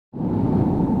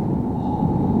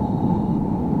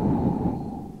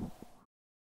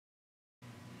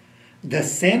The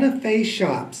Santa Fe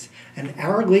Shops and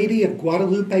Our Lady of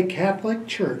Guadalupe Catholic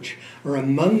Church are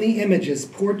among the images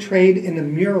portrayed in a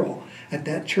mural at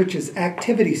that church's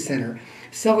activity center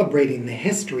celebrating the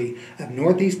history of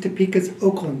Northeast Topeka's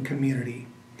Oakland community.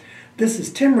 This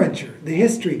is Tim Rencher, the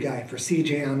history guy for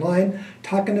CJ Online,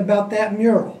 talking about that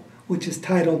mural, which is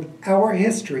titled Our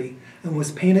History and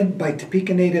was painted by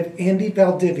Topeka native Andy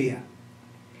Valdivia.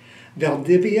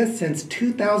 Valdivia, since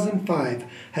 2005,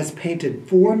 has painted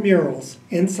 4 murals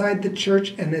inside the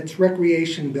church and its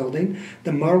recreation building,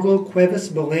 the Mural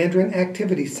Belandron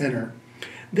Activity Center.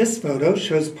 This photo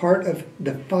shows part of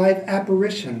the 5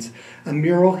 Apparitions, a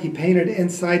mural he painted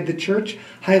inside the church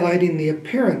highlighting the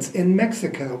appearance in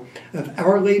Mexico of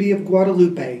Our Lady of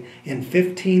Guadalupe in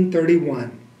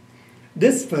 1531.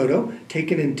 This photo,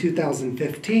 taken in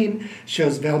 2015,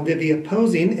 shows Valdivia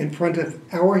posing in front of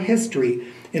Our History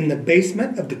in the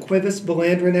basement of the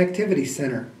Belandron Activity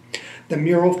Center. The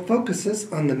mural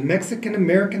focuses on the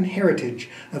Mexican-American heritage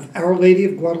of Our Lady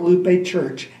of Guadalupe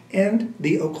Church and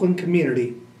the Oakland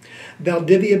community.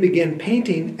 Valdivia began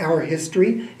painting Our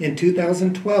History in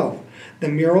 2012. The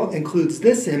mural includes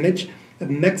this image of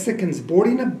Mexicans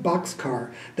boarding a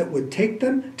boxcar that would take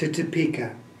them to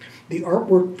Topeka. The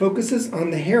artwork focuses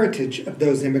on the heritage of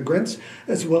those immigrants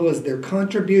as well as their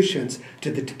contributions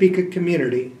to the Topeka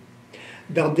community.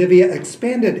 Valdivia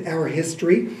expanded Our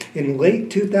History in late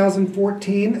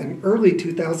 2014 and early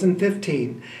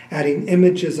 2015, adding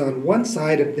images on one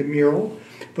side of the mural,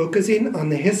 focusing on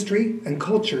the history and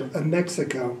culture of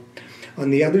Mexico. On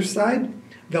the other side,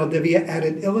 Valdivia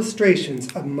added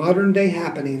illustrations of modern-day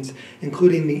happenings,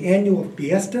 including the annual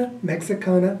Fiesta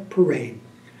Mexicana Parade.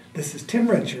 This is Tim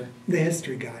Rencher, the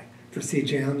history guy for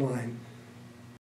CJ Online.